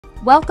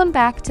Welcome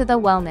back to the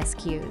Wellness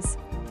Cues,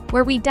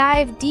 where we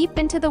dive deep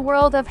into the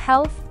world of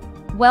health,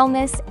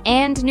 wellness,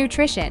 and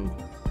nutrition.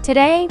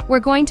 Today, we're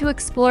going to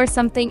explore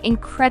something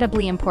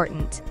incredibly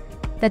important: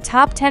 the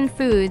top 10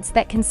 foods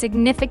that can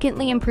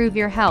significantly improve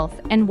your health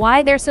and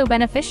why they're so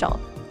beneficial.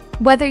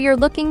 Whether you're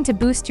looking to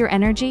boost your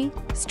energy,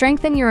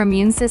 strengthen your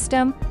immune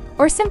system,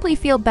 or simply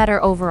feel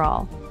better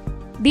overall,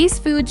 these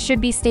foods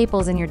should be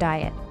staples in your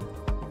diet.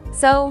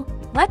 So,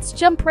 let's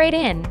jump right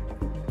in.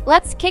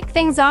 Let's kick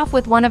things off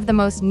with one of the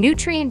most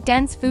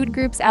nutrient-dense food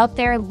groups out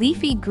there: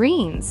 leafy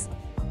greens.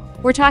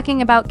 We're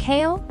talking about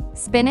kale,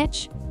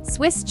 spinach,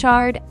 Swiss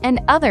chard, and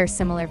other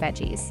similar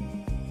veggies.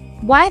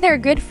 Why they're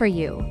good for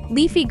you: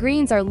 leafy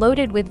greens are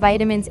loaded with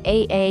vitamins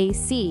A,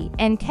 C,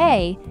 and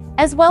K,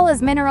 as well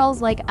as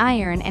minerals like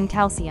iron and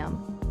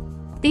calcium.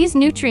 These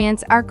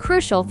nutrients are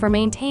crucial for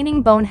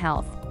maintaining bone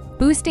health,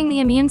 boosting the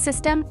immune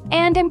system,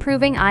 and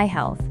improving eye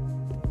health.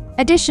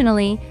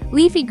 Additionally,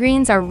 leafy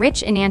greens are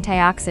rich in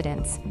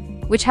antioxidants,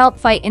 which help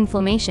fight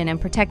inflammation and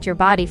protect your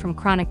body from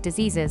chronic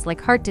diseases like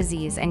heart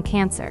disease and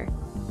cancer.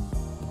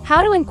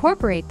 How to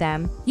incorporate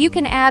them? You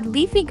can add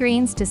leafy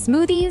greens to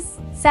smoothies,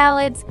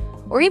 salads,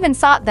 or even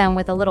saute them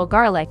with a little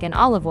garlic and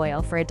olive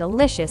oil for a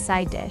delicious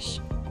side dish.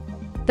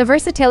 The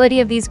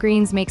versatility of these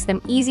greens makes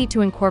them easy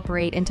to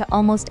incorporate into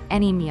almost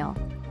any meal.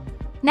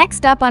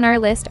 Next up on our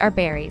list are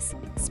berries,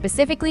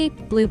 specifically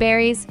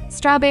blueberries,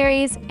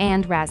 strawberries,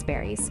 and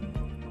raspberries.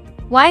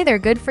 Why they're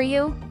good for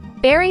you?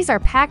 Berries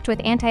are packed with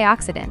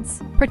antioxidants,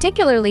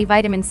 particularly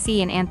vitamin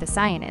C and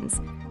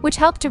anthocyanins, which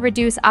help to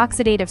reduce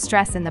oxidative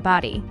stress in the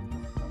body.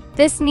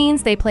 This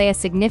means they play a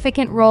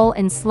significant role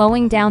in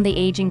slowing down the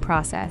aging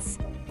process,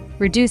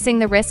 reducing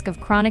the risk of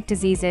chronic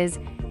diseases,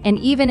 and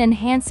even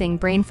enhancing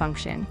brain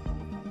function.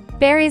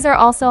 Berries are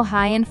also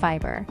high in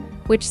fiber,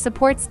 which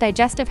supports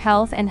digestive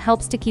health and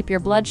helps to keep your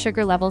blood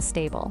sugar levels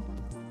stable.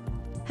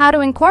 How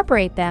to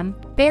incorporate them?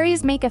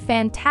 Berries make a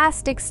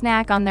fantastic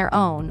snack on their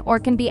own or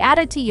can be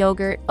added to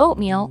yogurt,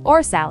 oatmeal,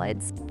 or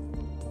salads.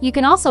 You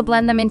can also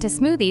blend them into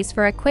smoothies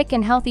for a quick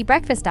and healthy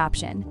breakfast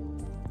option.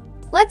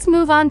 Let's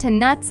move on to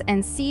nuts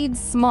and seeds,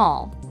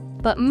 small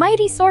but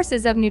mighty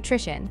sources of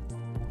nutrition.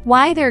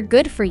 Why they're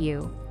good for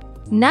you?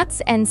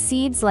 Nuts and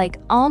seeds like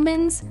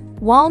almonds,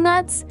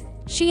 walnuts,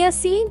 chia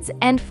seeds,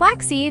 and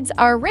flax seeds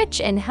are rich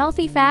in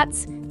healthy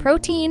fats,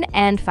 protein,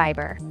 and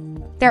fiber.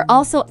 They're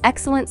also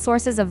excellent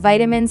sources of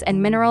vitamins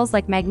and minerals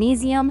like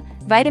magnesium,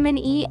 vitamin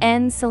E,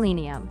 and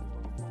selenium.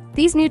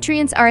 These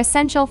nutrients are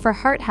essential for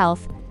heart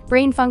health,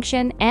 brain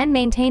function, and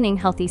maintaining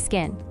healthy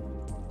skin.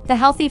 The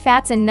healthy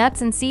fats in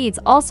nuts and seeds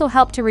also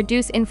help to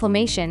reduce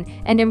inflammation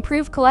and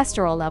improve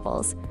cholesterol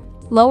levels,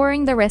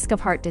 lowering the risk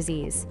of heart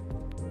disease.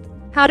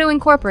 How to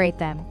incorporate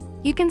them?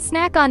 You can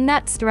snack on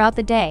nuts throughout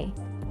the day,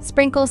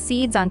 sprinkle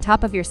seeds on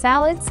top of your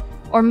salads,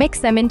 or mix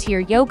them into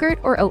your yogurt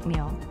or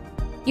oatmeal.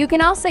 You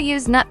can also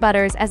use nut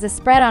butters as a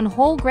spread on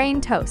whole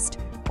grain toast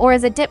or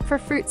as a dip for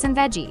fruits and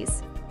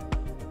veggies.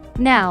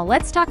 Now,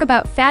 let's talk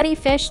about fatty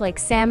fish like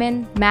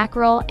salmon,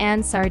 mackerel,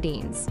 and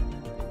sardines.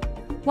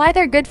 Why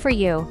they're good for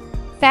you?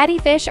 Fatty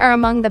fish are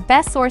among the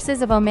best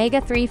sources of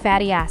omega-3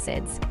 fatty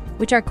acids,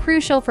 which are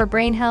crucial for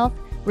brain health,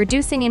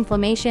 reducing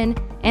inflammation,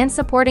 and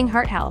supporting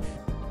heart health.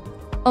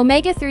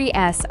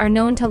 Omega-3s are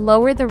known to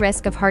lower the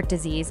risk of heart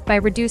disease by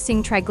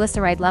reducing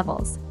triglyceride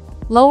levels,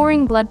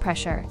 lowering blood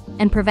pressure,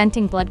 and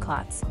preventing blood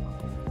clots.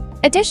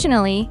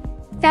 Additionally,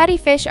 fatty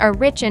fish are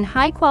rich in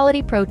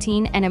high-quality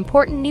protein and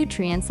important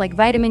nutrients like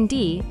vitamin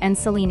D and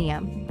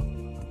selenium.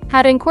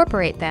 How to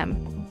incorporate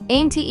them?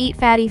 Aim to eat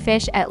fatty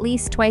fish at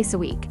least twice a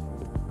week.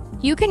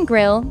 You can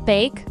grill,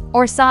 bake,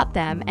 or saute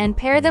them and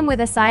pair them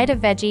with a side of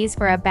veggies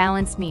for a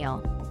balanced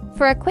meal.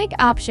 For a quick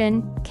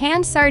option,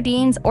 canned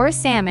sardines or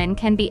salmon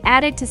can be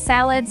added to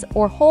salads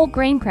or whole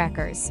grain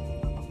crackers.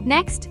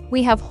 Next,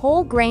 we have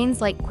whole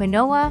grains like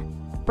quinoa,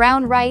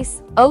 brown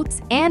rice,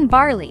 oats, and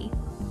barley.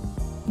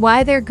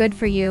 Why they're good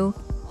for you?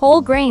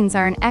 Whole grains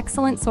are an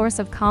excellent source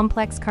of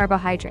complex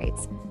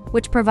carbohydrates,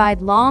 which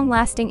provide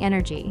long-lasting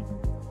energy.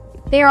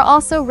 They are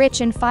also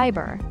rich in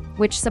fiber,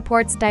 which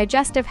supports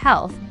digestive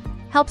health,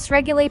 helps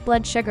regulate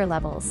blood sugar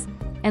levels,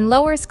 and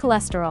lowers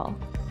cholesterol.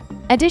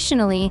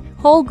 Additionally,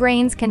 whole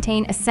grains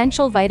contain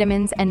essential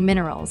vitamins and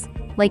minerals,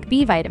 like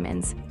B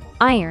vitamins,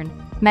 iron,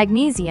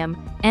 magnesium,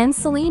 and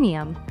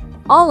selenium,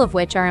 all of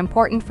which are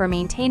important for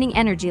maintaining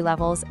energy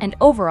levels and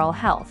overall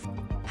health.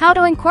 How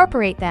to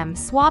incorporate them?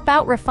 Swap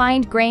out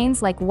refined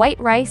grains like white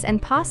rice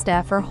and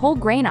pasta for whole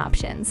grain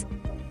options.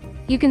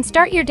 You can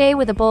start your day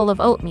with a bowl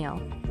of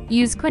oatmeal,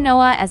 use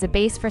quinoa as a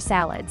base for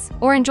salads,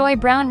 or enjoy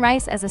brown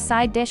rice as a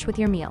side dish with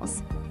your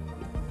meals.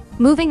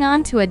 Moving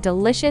on to a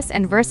delicious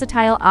and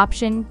versatile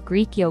option: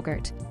 Greek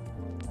yogurt.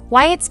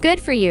 Why it's good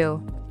for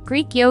you?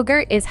 Greek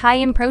yogurt is high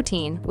in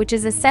protein, which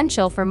is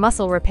essential for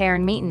muscle repair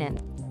and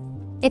maintenance.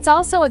 It's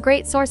also a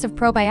great source of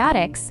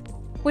probiotics,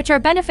 which are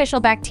beneficial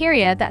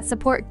bacteria that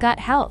support gut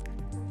health.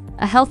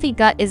 A healthy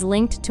gut is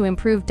linked to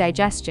improved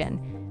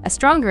digestion, a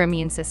stronger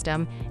immune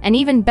system, and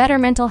even better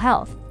mental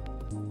health.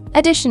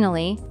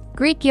 Additionally,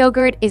 Greek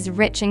yogurt is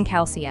rich in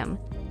calcium,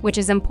 which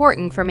is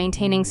important for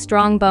maintaining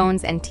strong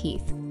bones and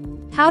teeth.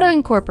 How to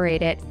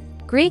incorporate it.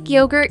 Greek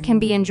yogurt can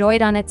be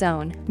enjoyed on its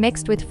own,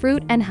 mixed with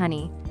fruit and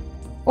honey,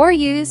 or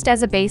used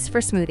as a base for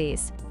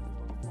smoothies.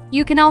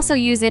 You can also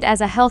use it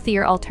as a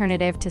healthier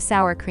alternative to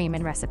sour cream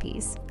in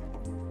recipes.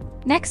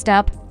 Next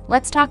up,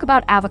 let's talk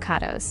about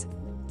avocados.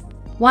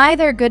 Why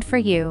they're good for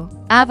you.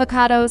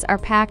 Avocados are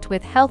packed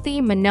with healthy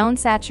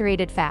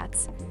monounsaturated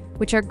fats,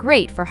 which are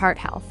great for heart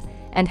health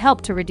and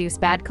help to reduce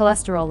bad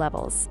cholesterol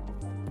levels.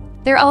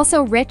 They're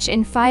also rich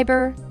in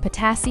fiber,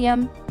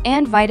 potassium,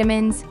 and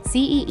vitamins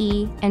C,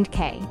 E, and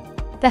K.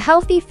 The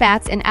healthy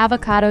fats in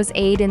avocados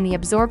aid in the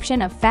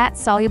absorption of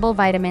fat-soluble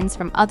vitamins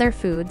from other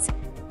foods,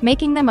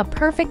 making them a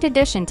perfect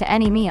addition to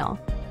any meal.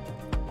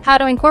 How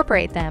to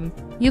incorporate them.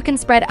 You can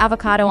spread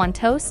avocado on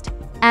toast,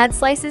 add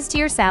slices to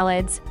your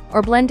salads,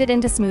 or blend it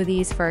into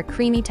smoothies for a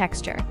creamy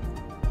texture.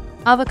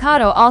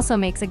 Avocado also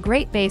makes a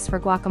great base for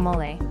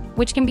guacamole,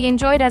 which can be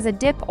enjoyed as a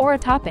dip or a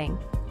topping.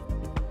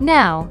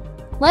 Now,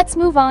 let's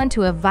move on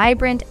to a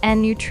vibrant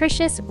and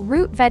nutritious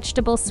root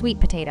vegetable sweet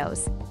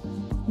potatoes.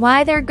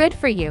 Why they're good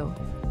for you.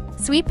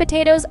 Sweet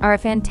potatoes are a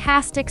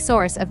fantastic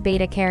source of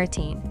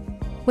beta-carotene,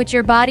 which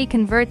your body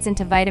converts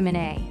into vitamin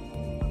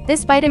A.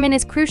 This vitamin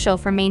is crucial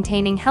for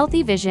maintaining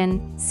healthy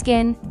vision,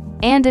 skin,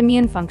 and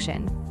immune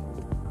function.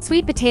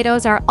 Sweet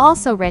potatoes are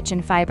also rich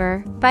in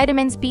fiber,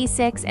 vitamins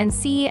B6 and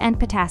C, and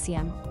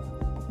potassium.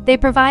 They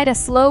provide a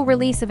slow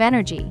release of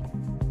energy,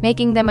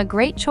 making them a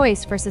great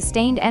choice for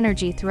sustained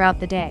energy throughout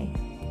the day.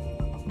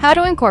 How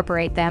to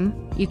incorporate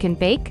them. You can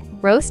bake,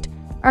 roast,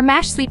 or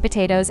mash sweet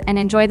potatoes and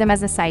enjoy them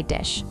as a side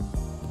dish.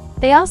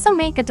 They also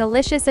make a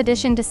delicious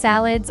addition to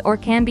salads or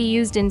can be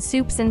used in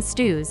soups and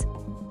stews.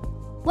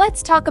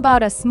 Let's talk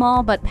about a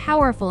small but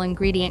powerful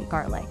ingredient,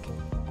 garlic.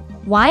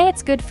 Why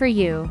it's good for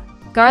you.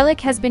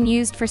 Garlic has been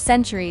used for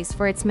centuries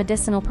for its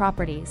medicinal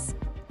properties.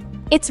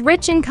 It's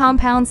rich in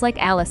compounds like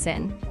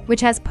allicin,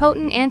 which has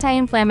potent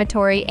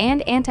anti-inflammatory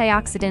and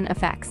antioxidant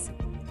effects.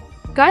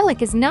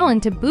 Garlic is known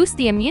to boost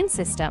the immune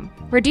system,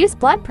 reduce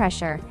blood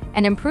pressure,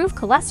 and improve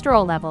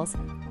cholesterol levels,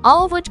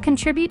 all of which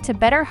contribute to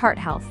better heart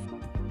health.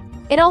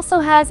 It also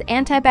has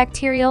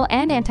antibacterial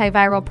and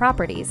antiviral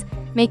properties,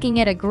 making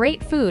it a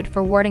great food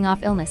for warding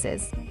off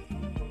illnesses.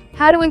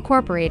 How to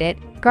incorporate it.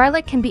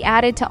 Garlic can be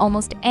added to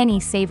almost any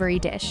savory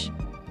dish.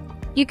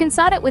 You can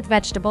saute it with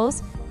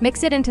vegetables,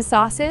 mix it into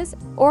sauces,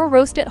 or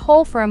roast it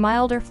whole for a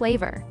milder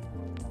flavor.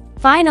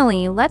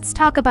 Finally, let's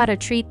talk about a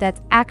treat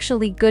that's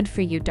actually good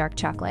for you, dark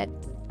chocolate.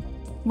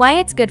 Why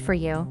it's good for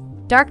you.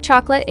 Dark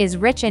chocolate is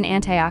rich in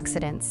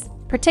antioxidants,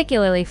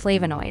 particularly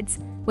flavonoids,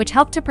 which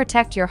help to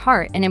protect your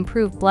heart and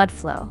improve blood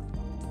flow.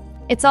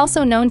 It's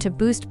also known to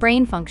boost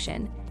brain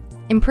function,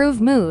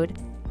 improve mood,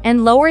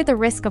 and lower the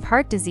risk of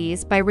heart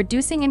disease by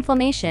reducing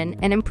inflammation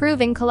and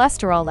improving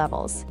cholesterol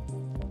levels.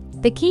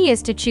 The key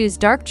is to choose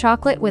dark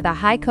chocolate with a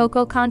high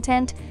cocoa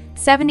content,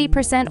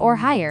 70% or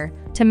higher,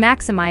 to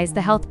maximize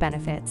the health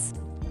benefits.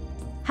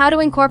 How to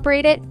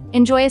incorporate it.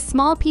 Enjoy a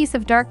small piece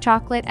of dark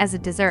chocolate as a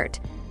dessert,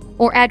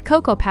 or add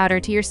cocoa powder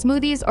to your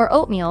smoothies or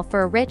oatmeal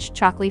for a rich,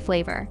 chocolatey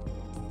flavor.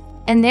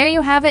 And there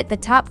you have it, the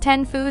top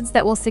 10 foods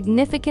that will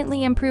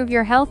significantly improve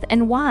your health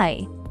and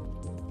why.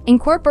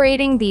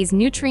 Incorporating these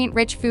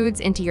nutrient-rich foods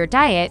into your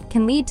diet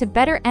can lead to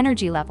better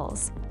energy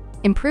levels,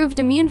 improved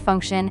immune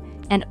function,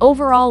 and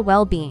overall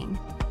well-being.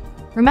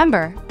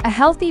 Remember, a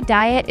healthy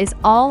diet is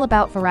all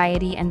about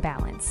variety and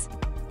balance.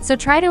 So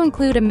try to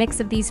include a mix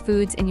of these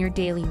foods in your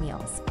daily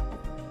meals.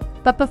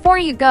 But before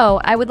you go,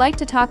 I would like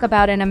to talk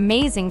about an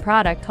amazing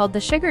product called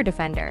the Sugar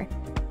Defender.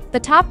 The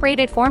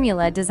top-rated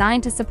formula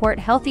designed to support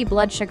healthy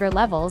blood sugar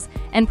levels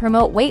and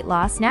promote weight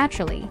loss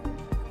naturally.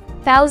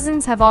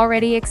 Thousands have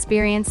already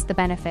experienced the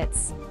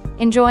benefits,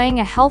 enjoying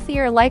a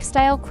healthier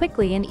lifestyle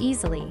quickly and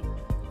easily,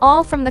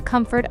 all from the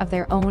comfort of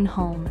their own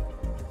home.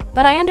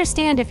 But I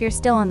understand if you're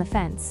still on the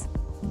fence.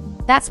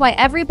 That's why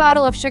every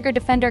bottle of Sugar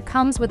Defender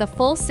comes with a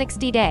full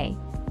 60-day,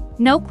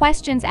 no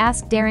questions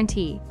asked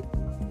guarantee.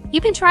 You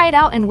can try it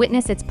out and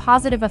witness its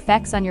positive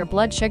effects on your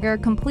blood sugar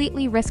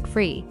completely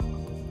risk-free.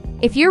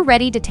 If you're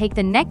ready to take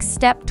the next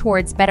step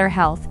towards better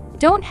health,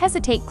 don't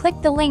hesitate, click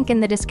the link in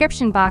the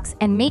description box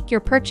and make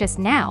your purchase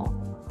now.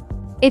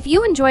 If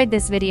you enjoyed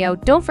this video,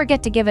 don't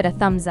forget to give it a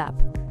thumbs up,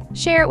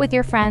 share it with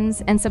your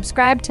friends, and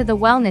subscribe to the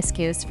Wellness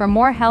Juice for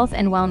more health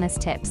and wellness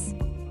tips.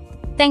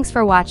 Thanks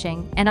for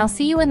watching, and I'll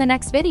see you in the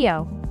next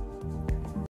video.